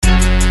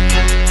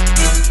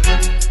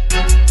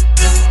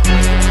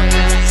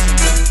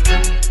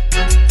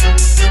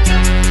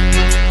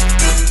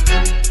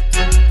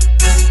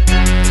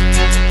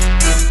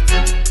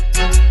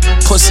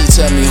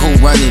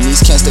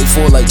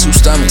full like 2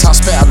 stomachs. Time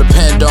spent, I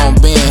depend on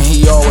being,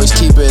 he always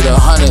keep it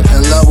 100.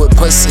 In love with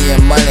pussy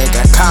and money,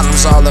 got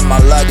condoms all in my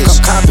luggage.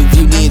 Come copy if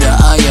you need an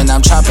onion,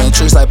 I'm chopping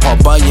trees like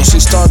Paul Bunyan. She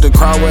start to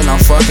cry when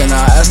I'm fucking,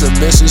 I ask the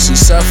bitch if she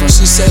suffering.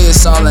 She say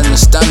it's all in the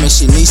stomach,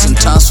 she needs some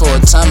tons for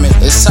a tummy.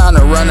 It's time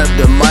to run up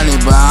the money,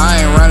 but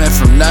I ain't running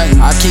from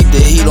nothing. I keep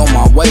the heat on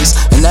my waist,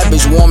 and that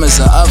bitch warm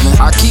as an oven.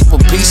 I keep a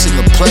piece in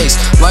the place,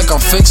 like I'm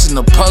fixing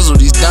a puzzle.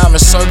 These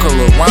diamonds circle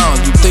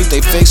around, you think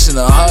they fixing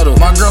a huddle.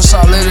 My girl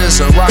solid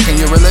as a rock, and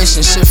your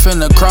relationship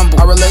finna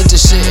crumble. I relate to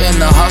shit in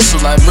the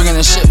hustle, like bringing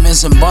the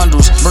shipments in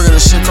bundles. Bringing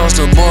the shit across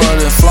the border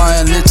and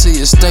flying it to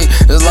your state.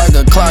 It's like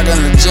a clock in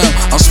the gym,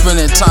 I'm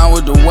spending time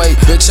with the weight.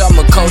 Bitch, I'm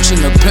a coach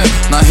and a pimp,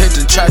 now hit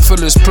the track for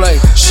this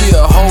play. She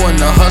a hoe and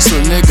a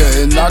hustler,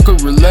 nigga, and I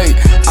could relate.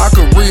 I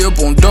could re-up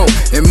on dope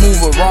and move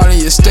around in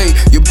your state.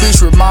 Your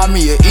bitch remind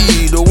me of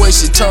E, the way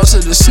she talks to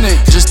the snake.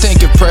 Just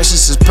thinking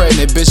Precious is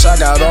pregnant, bitch, I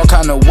got all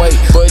kind of weight.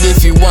 But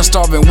if you want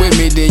starving with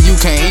me, then you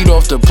can't eat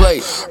off the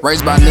plate.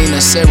 Raised by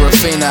Nina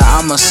Serafina,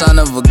 I'm a son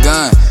of a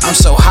gun. I'm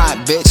so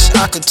hot, bitch,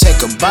 I could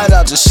take a bite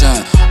out the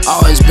sun.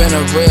 Always been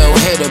a real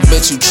hitter,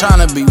 bitch, you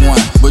tryna be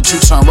one. But you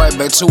turn right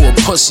back to a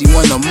pussy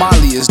when the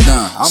molly is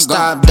done.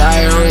 Stop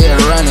diarrhea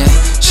running,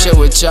 shit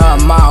with your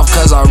mouth,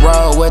 cause I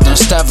roll with them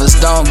stuffers,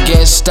 don't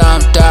get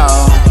stumped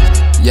out.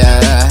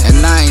 Yeah,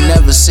 and I ain't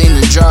never seen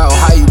the drought.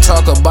 How you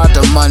talk about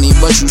the money,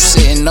 but you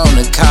sitting on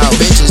the couch?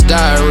 Bitches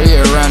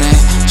diarrhea running,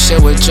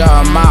 shit with your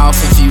mouth.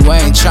 If you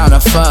ain't tryna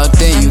fuck,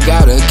 then you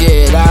gotta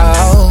get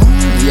out.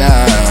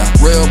 Yeah,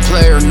 real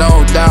player,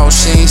 no doubt.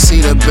 She ain't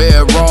see the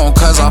bedroom,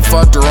 cause I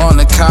fucked her on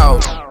the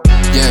couch.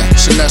 Yeah,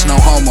 shit, that's no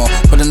homo.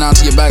 Put it down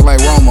to your back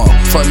like Romo.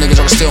 Fuck niggas,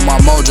 tryna steal my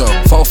mojo.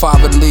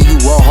 4-5 it'll leave you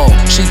rojo.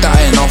 She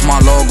dying off my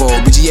logo.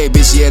 BGA,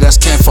 bitch, yeah, that's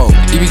kinfolk.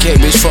 DBK,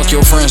 bitch, fuck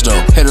your friends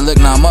though. Hit a lick,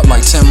 now I'm up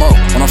like Timo.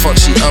 When I fuck,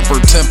 she up her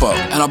tempo,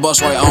 and I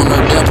bust right on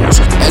her dimples.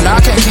 And I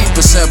can keep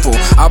it simple,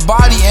 I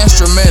body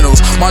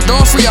instrumentals. My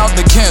dog free out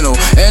the kennel,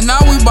 and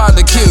now we bout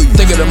to kill you.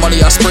 Think of the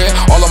money I spread,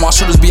 all of my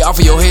shooters be out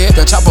for your head.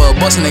 The chopper a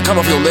bust and they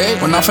cut off your leg.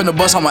 When I finna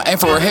bust, I'ma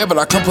aim for her head,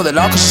 but I couldn't pull it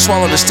out cause she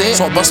swallowed instead.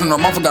 So I bustin'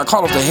 her mouth and got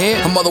caught off the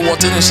head. Her mother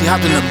walked in and she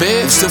hopped in the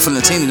bed. Still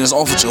feeling teeny, that's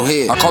off with your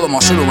head. I call up my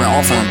shooter and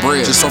offering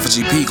bread. Just off of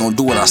GP, gon'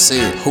 do what I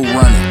said. Who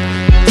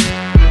running?